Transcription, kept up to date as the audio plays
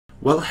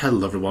Well,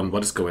 hello everyone,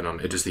 what is going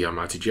on? It is the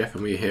Almighty Geoff,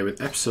 and we're here with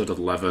episode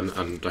 11,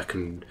 and I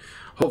can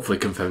hopefully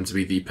confirm to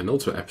be the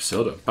penultimate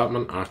episode of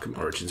Batman Arkham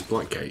Origins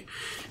Blackgate.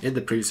 In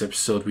the previous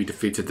episode, we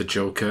defeated the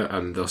Joker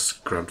and thus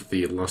grabbed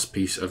the last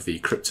piece of the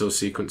crypto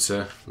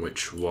sequencer,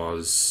 which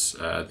was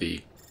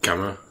the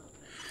Gamma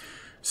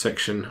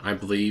section, I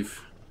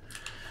believe,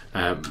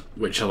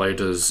 which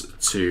allowed us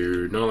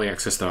to not only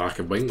access the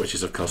Arkham Wing, which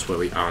is of course where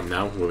we are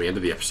now, where we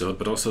ended the episode,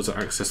 but also to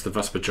access the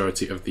vast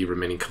majority of the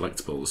remaining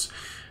collectibles.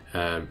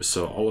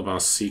 So all of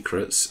our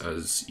secrets,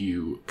 as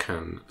you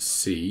can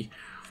see,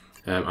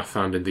 are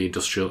found in the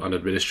Industrial and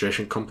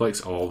Administration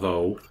Complex,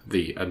 although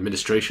the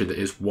Administration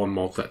is one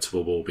more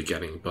collectible we'll be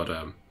getting, but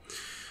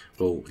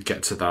we'll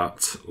get to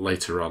that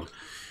later on.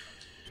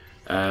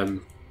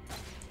 And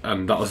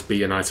that'll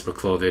be an item of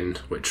clothing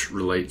which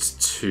relates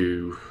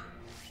to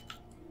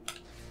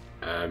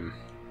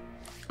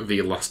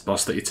the last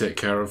boss that you take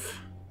care of.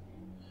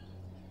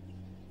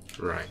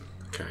 Right,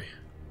 okay.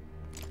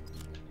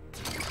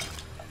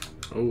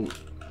 Oh,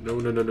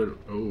 no.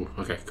 Oh,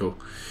 okay, cool.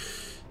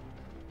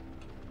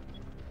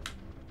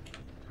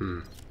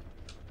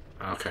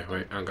 Okay,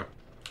 wait, hang on.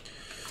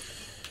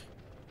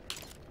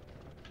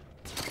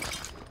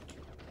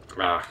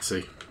 Ah,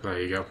 see, there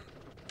you go.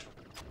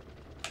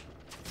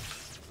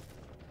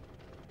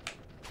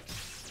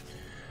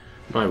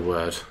 My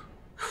word.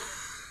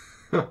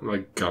 Oh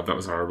my god, that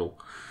was horrible.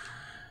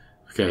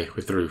 Okay,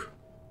 we're through.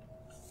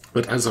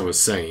 But as I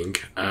was saying,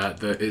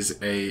 there is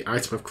a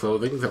item of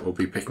clothing that we'll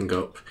be picking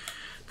up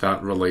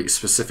that relates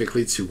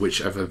specifically to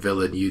whichever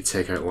villain you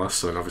take out last.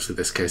 So in obviously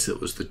this case it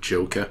was the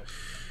Joker,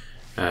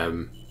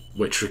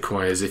 which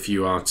requires, if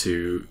you are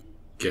to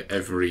get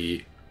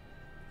every...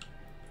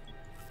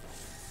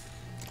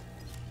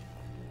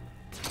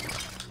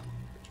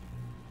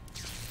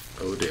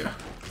 Oh dear.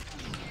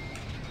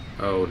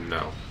 Oh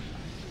no.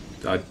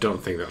 I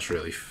don't think that's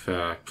really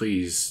fair.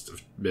 Please,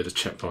 I've made a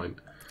checkpoint.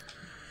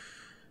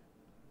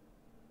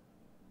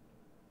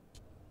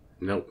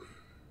 Nope.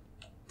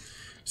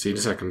 See you in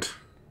a second.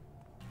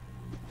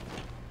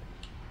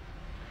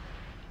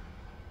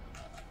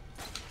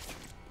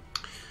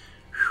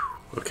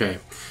 Okay,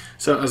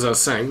 so as I was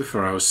saying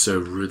before I was so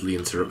rudely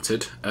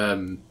interrupted,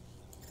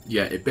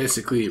 yeah, it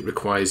basically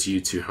requires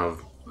you to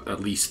have at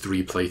least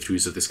 3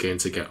 playthroughs of this game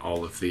to get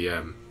all of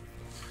the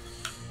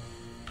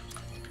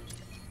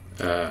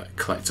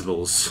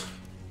collectibles,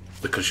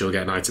 because you'll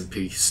get an item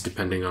piece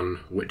depending on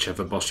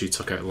whichever boss you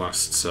took out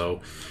last. So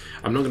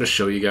I'm not going to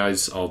show you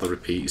guys all the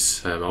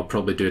repeats. I'll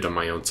probably do it on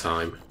my own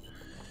time,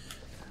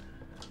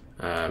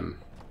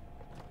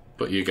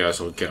 but you guys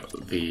will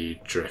get the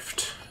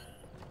drift,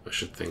 I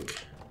should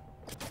think.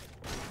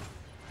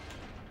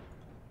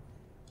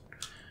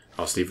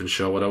 I wasn't even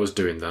sure what I was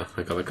doing there.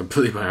 I got it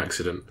completely by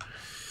accident.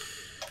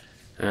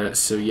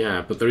 So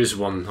yeah, but there is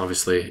one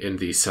obviously in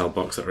the cell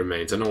box that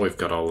remains. I know we've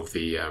got all of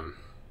the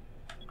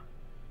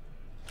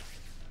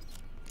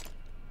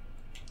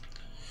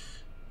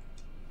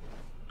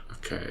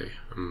okay,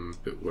 I'm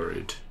a bit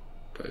worried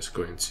that it's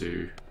going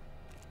to...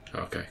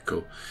 Okay,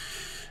 cool.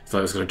 I thought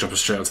it was going to drop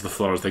us straight onto the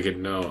floor. I was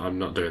thinking, no, I'm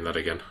not doing that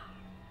again.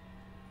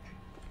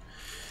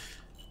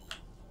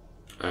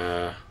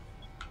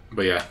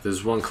 But yeah,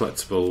 there's one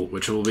collectible,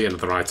 which will be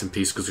another item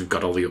piece because we've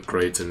got all the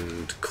upgrades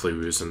and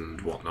clues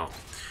and whatnot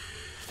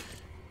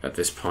at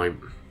this point.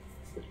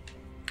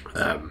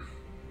 So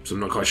I'm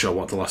not quite sure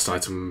what the last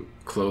item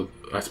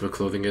of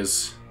clothing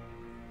is,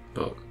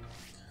 but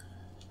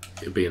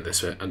it'll be in this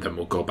bit, and then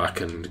we'll go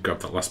back and grab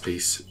that last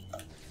piece.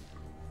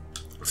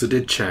 So I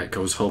did check.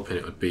 I was hoping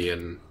it would be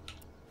in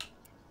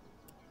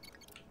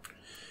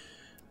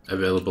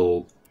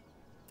available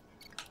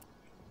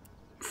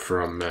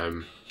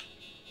from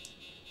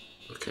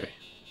okay,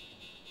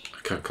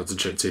 I can't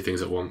concentrate 2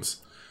 things at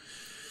once.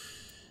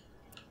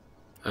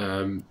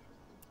 I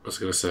was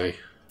going to say,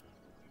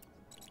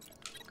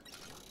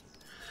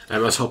 I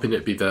was hoping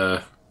it'd be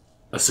there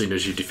as soon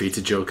as you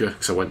defeated Joker,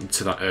 because I went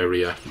into that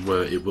area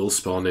where it will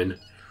spawn in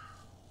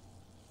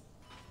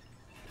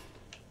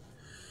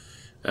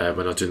when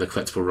I was doing the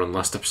collectible run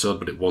last episode,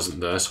 but it wasn't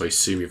there, so I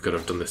assume you've got to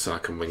have done this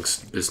Arkham Wing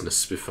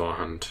business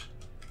beforehand.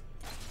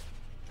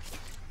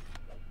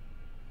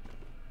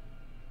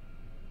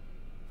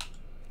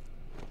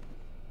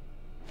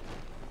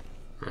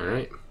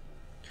 Alright,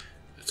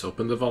 let's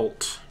open the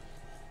vault.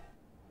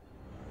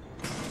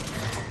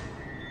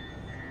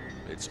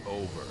 It's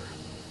over.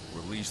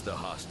 Release the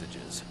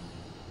hostages.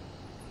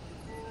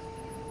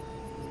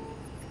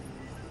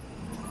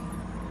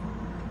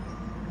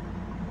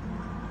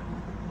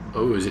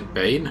 Oh, is it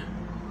Bane?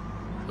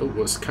 Oh,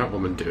 what's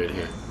Catwoman doing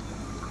here?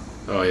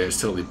 Oh yeah,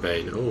 it's totally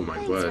Bane. Oh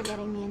my word. Thanks for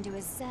getting me into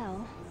his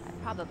cell. I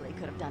probably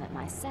could have done it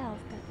myself,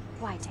 but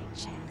why take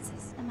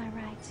chances? Am I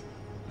right?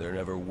 There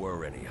never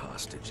were any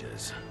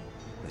hostages.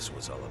 This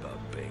was all about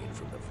Bane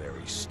from the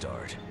very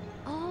start.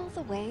 All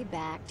the way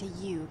back to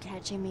you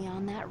catching me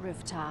on that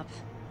rooftop.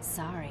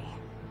 Sorry.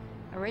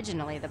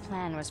 Originally, the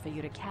plan was for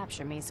you to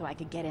capture me so I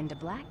could get into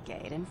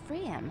Blackgate and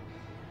free him.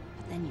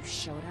 But then you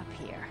showed up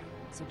here,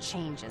 so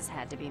changes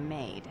had to be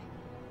made.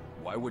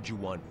 Why would you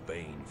want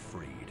Bane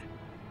freed?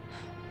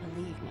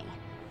 Believe me,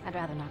 I'd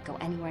rather not go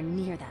anywhere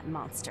near that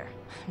monster.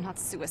 I'm not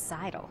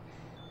suicidal.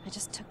 I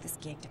just took this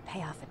gig to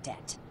pay off a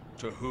debt.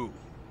 To who?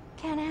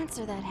 Can't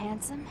answer that,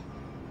 handsome.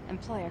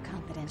 Employer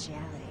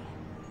confidentiality.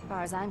 As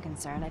far as I'm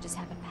concerned, I just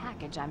have a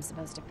package I'm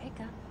supposed to pick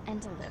up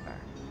and deliver.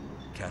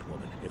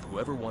 Catwoman, if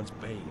whoever wants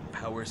Bane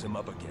powers him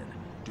up again,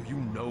 do you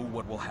know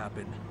what will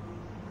happen?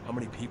 How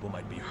many people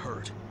might be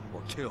hurt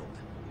or killed?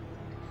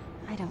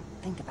 I don't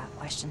think about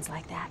questions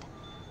like that.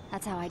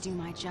 That's how I do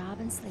my job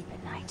and sleep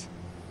at night.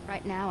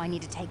 Right now, I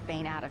need to take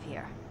Bane out of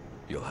here.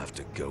 You'll have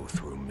to go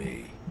through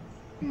me.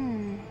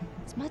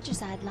 As much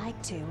as I'd like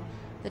to,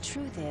 the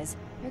truth is,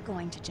 you're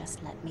going to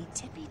just let me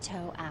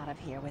tippy-toe out of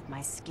here with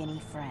my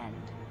skinny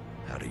friend.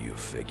 How do you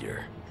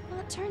figure? Well,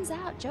 it turns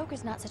out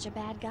Joker's not such a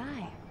bad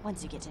guy,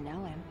 once you get to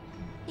know him.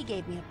 He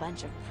gave me a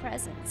bunch of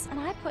presents, and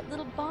I put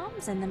little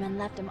bombs in them and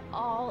left them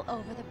all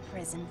over the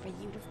prison for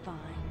you to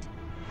find.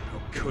 How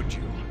could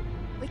you?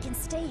 We can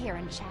stay here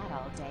and chat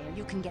all day, or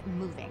you can get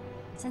moving.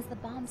 Since the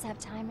bombs have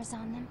timers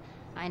on them,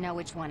 I know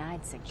which one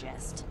I'd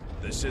suggest.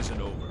 This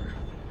isn't over.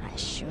 I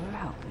sure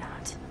hope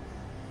not.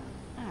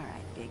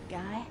 Alright, big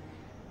guy.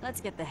 Let's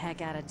get the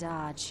heck out of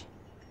Dodge.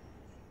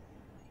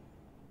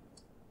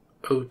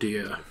 Oh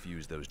dear.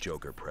 Defuse those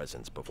Joker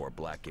presents before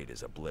Blackgate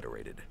is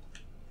obliterated.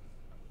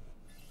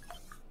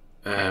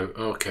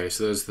 Okay,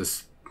 so there's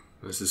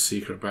the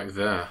secret back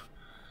there.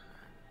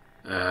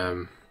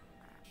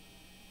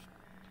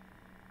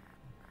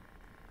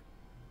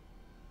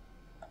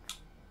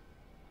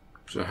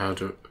 So how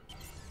do...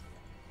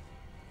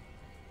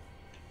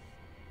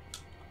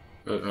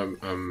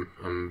 I'm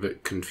a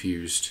bit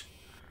confused.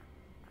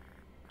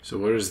 So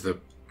where is the...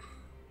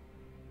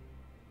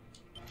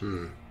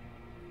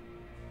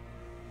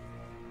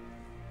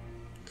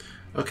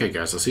 Okay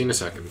guys, I'll see you in a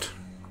second.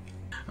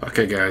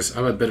 Okay guys,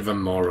 I'm a bit of a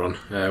moron.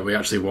 We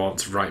actually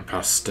walked right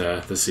past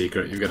the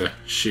secret. You've got to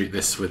shoot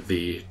this with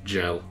the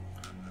gel.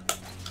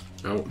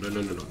 No.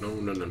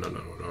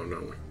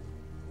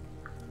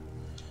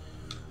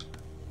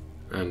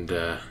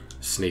 And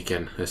sneak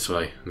in this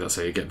way. That's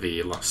how you get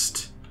the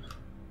last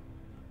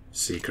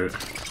secret,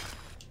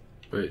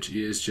 which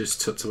is just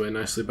tucked away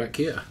nicely back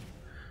here.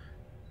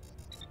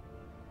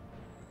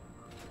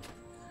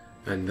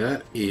 And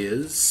that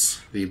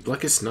is the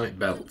Blackest Night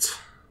Belt.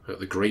 Got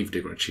the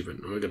Gravedigger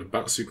achievement, and we got a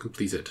Batsuit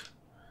completed.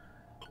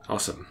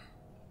 Awesome.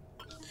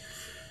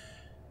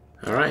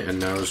 Alright, and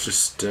now it's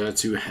just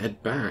to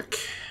head back.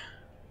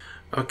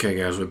 Okay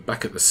guys, we're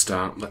back at the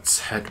start.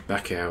 Let's head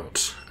back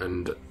out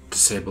and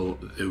disable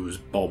those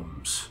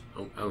bombs.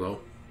 Oh,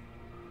 hello.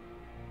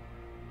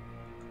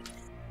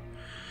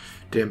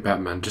 Dear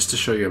Batman, just to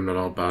show you I'm not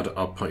all bad,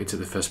 I'll point you to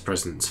the first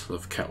present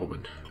of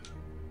Catwoman.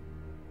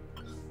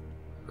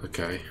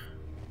 Okay.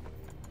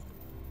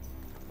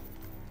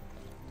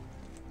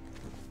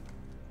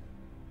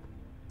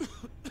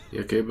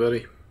 You okay,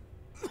 buddy?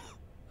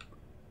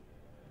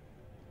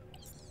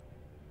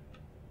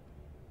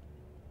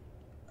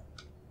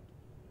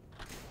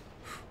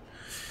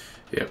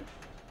 Yep.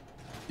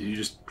 You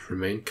just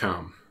remain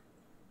calm.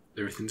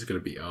 Everything's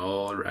gonna be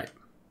alright.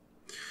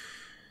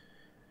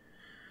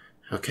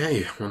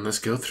 Okay, well let's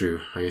go through.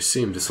 I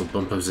assume this will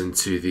bump us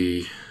into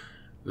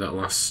that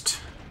last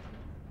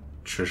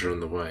treasure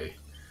on the way.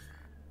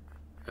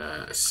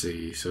 Let's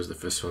see, so is the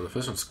first one. The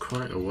first one's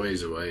quite a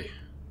ways away.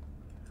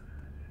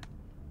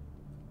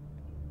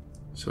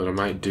 So what I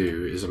might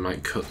do is I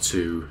might cut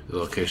to the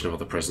location of all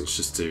the presents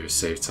just to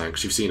save time,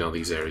 because you've seen all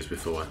these areas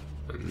before,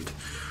 and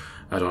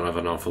I don't have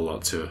an awful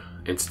lot to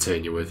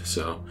entertain you with,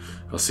 so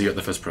I'll see you at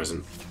the first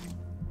present.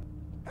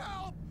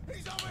 Help!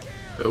 He's over here!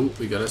 Oh,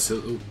 we got a...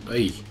 Oh,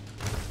 hey!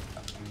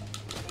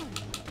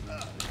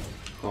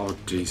 Oh,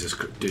 Jesus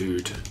Christ.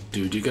 Dude,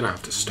 you're gonna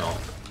have to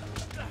stop.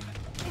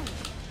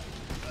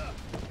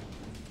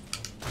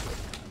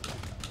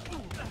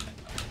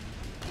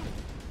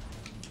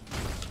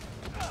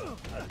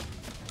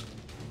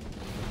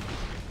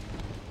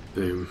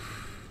 Boom.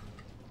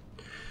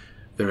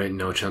 There ain't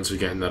no chance of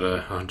getting that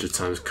 100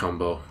 times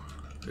combo.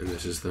 And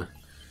this is the...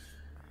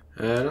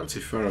 not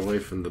too far away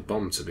from the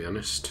bomb, to be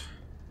honest.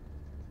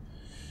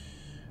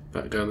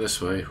 Back down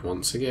this way,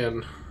 once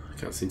again. I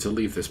can't seem to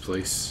leave this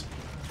place.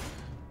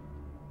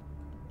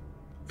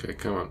 Okay,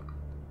 come on.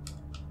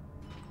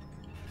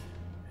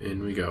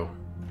 In we go.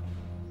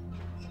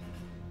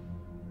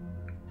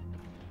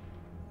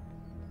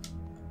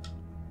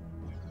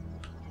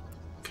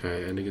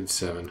 Okay, ending in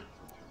 7.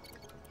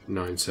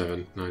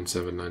 9-7,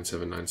 9-7,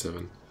 9-7,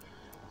 9-7.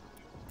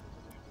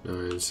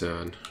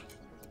 9-7.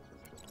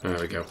 There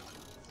we go.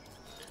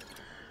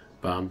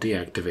 Bomb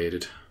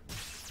deactivated.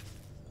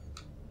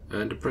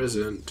 And a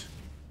present.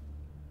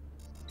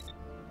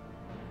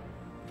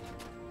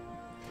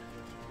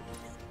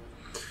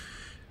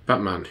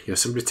 Batman, you're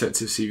some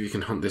detective, see if you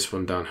can hunt this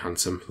one down,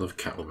 handsome. Love,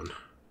 Catwoman.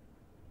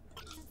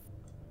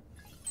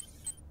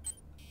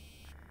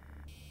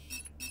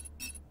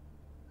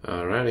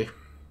 Alrighty.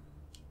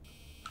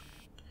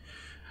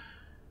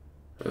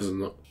 Doesn't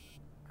look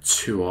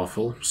too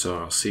awful, so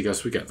I'll see you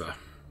guys when we get there.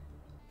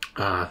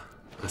 Ah,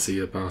 I see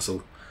your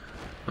parcel.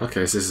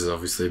 Okay, so this is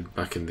obviously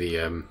back in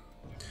the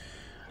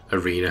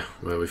arena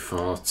where we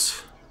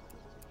fought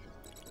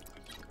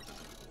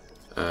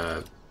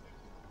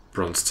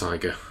Bronze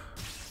Tiger.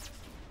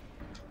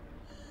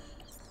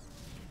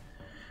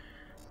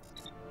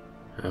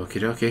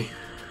 Okie dokie.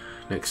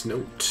 Next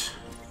note.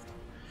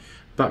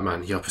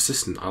 Batman, you're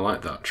persistent. I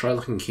like that. Try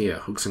looking here.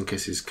 Hugs and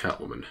kisses,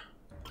 Catwoman.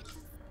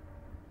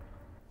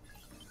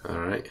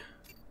 Alright.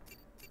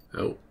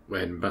 Oh, we're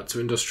heading back to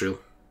Industrial.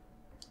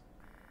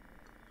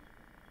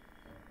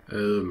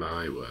 Oh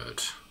my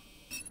word.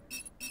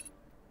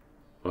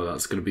 Well,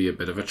 that's going to be a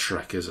bit of a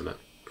trek, isn't it?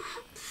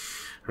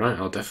 Right,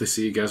 I'll definitely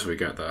see you guys when we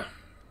get there.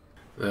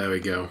 There we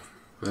go.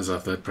 There's our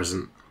third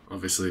present.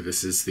 Obviously,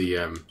 this is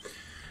the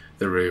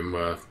room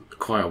where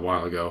quite a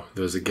while ago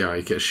there was a guy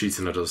who kept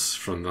shooting at us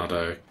from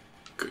that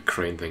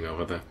crane thing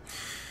over there.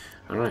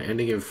 Alright,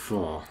 ending in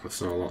 4.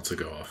 That's not a lot to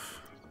go off.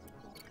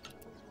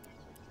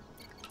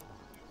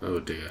 Oh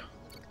dear.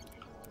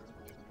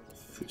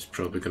 It's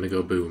probably going to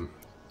go boom.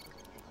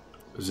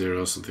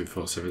 0 something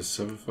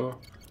 4774?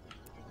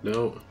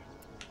 No.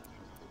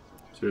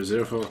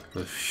 004?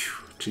 Oh,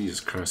 Jesus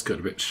Christ, got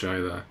a bit shy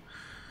there.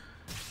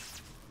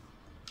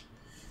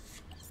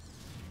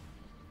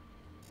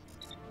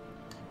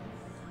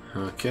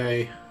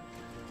 Okay.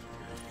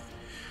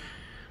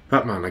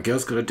 Batman, a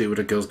girl's gotta do what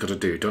a girl's gotta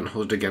do. Don't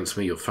hold it against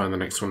me, you'll find the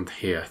next one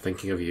here.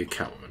 Thinking of you,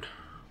 Catwoman.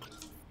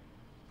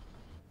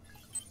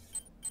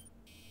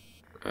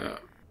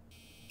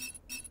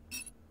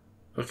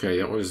 Okay,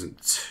 that one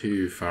isn't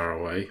too far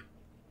away.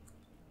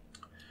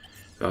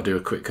 I'll do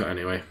a quick cut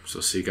anyway, so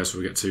I'll see you guys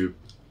when we get to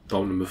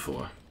bomb number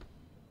 4.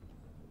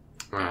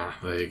 Ah,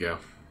 there you go.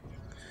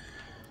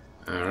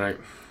 Alright.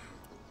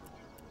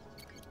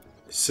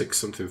 6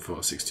 something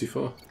 4,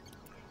 624?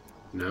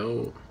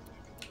 No.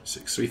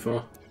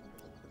 634?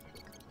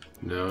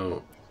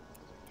 No.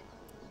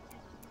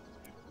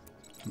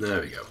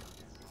 There we go.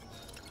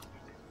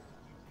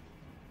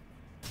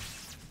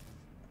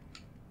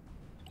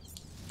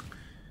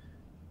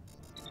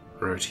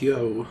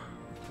 Rightio.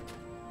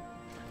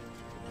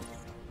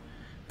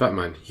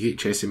 Batman, you keep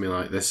chasing me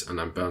like this and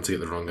I'm bound to get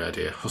the wrong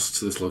idea. Hustle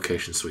to this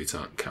location,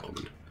 sweetheart,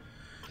 Catwoman.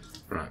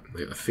 Right, I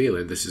get the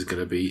feeling this is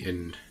going to be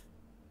in...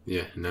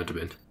 yeah, in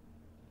admin.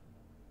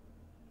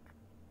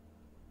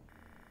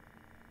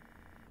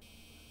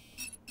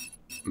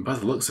 And by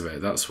the looks of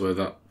it, that's where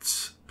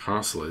that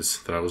parcel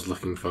is that I was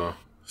looking for.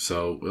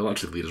 So it'll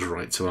actually lead us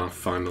right to our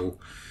final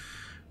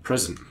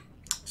present.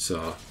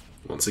 So,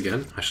 once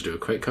again, I should do a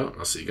quick cut.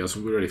 I'll see you guys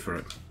when we're ready for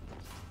it.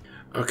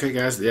 Okay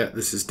guys, yeah,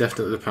 this is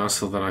definitely the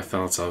parcel that I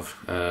thought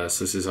of.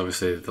 So this is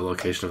obviously the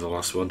location of the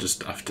last one,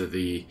 just after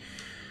the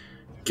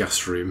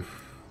gas room.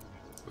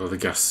 Or the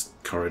gas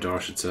corridor, I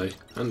should say.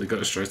 And they got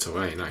it straight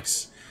away,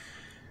 nice.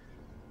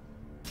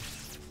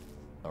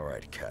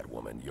 Alright,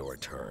 Catwoman, your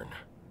turn.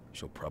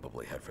 She'll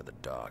probably head for the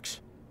docks.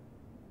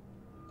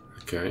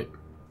 Okay,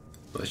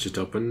 let's just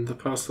open the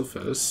parcel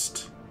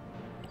first.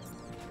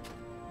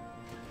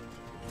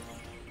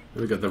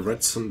 We got the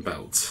Red Sun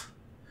Belt.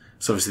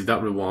 So obviously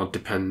that reward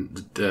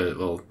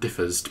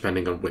differs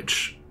depending on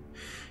which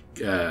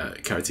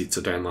character you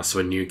took down last. So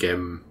in New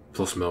Game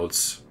Plus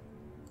modes,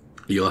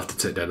 you'll have to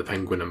take down the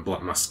Penguin and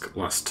Black Mask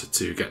last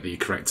to get the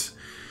correct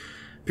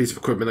piece of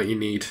equipment that you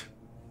need.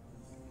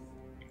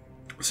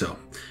 So,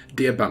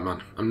 dear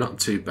Batman, I'm not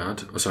too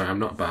bad. Oh, sorry, I'm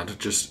not bad.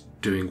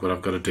 Just doing what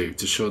I've got to do.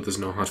 To show there's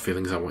no hard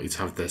feelings, I want you to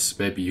have this.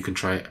 Maybe you can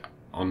try it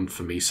on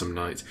for me some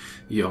night.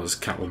 Yours,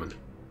 Catwoman.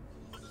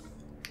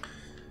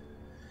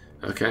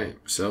 Okay,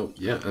 so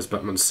yeah, as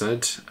Batman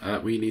said,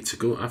 we need to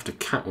go after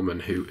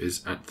Catwoman, who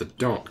is at the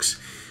docks.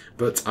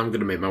 But I'm going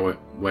to make my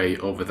way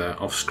over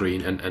there off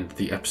screen and end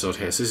the episode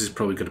here. So this is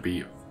probably going to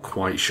be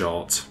quite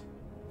short,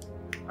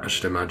 I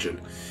should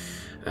imagine.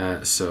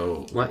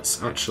 So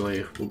let's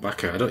actually, we'll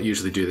back out. I don't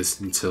usually do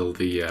this until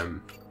the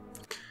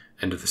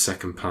end of the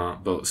second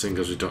part, but seeing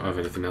as we don't have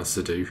anything else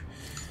to do,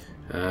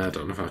 I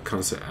don't know if our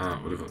concept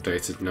art would have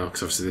updated. No,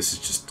 because obviously this is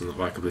just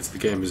like a bit of the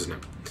game, isn't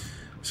it?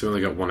 So we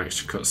only got one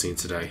extra cutscene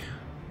today.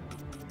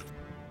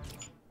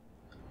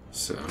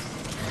 So,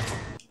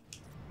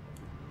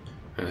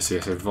 see, I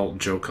said Vault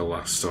Joker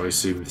last, so I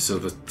assume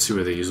the 2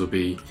 of these will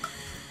be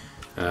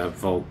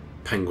Vault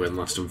Penguin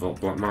last and Vault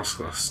Black Mask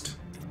last.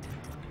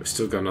 We've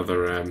still got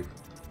another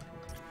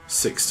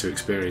 6 to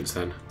experience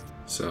then,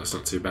 so it's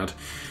not too bad.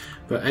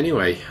 But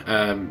anyway,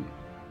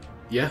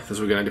 yeah, that's what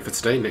we're going to do for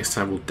today. Next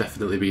time will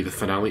definitely be the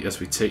finale as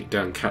we take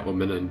down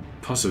Catwoman and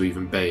possibly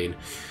even Bane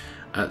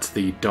at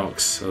the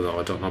docks, although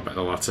I don't know about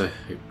the latter.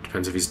 It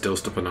depends if he's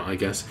dosed up or not, I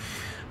guess.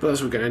 But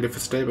that's what we're going to do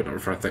for today, but not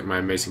before I thank my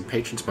amazing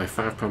patrons, my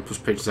 £5 plus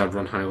patrons are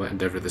Ron Highlight and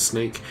Deborah the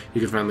Snake.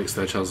 You can find links to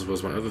their channels as well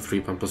as my other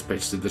 £3 plus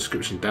patrons in the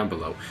description down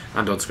below,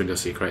 and on screen you'll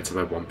see created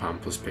by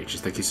 £1 plus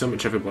patrons. Thank you so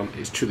much everyone,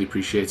 it's truly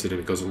appreciated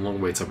and it goes a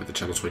long way to help with the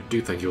channel, so I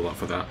do thank you a lot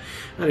for that.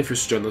 And if you're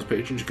to join those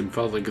patrons, you can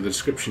follow the link in the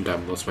description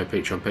down below to my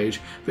Patreon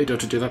page. But you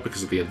don't have to do that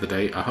because at the end of the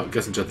day, I hope you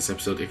guys enjoyed this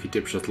episode. If you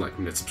did, be sure to like,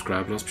 comment and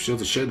subscribe, and also be sure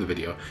to share the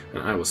video,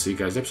 and I will see you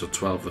guys in episode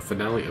 12, the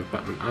finale of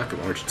Batman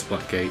Arkham Origins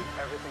Blackgate.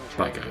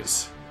 Bye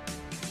guys.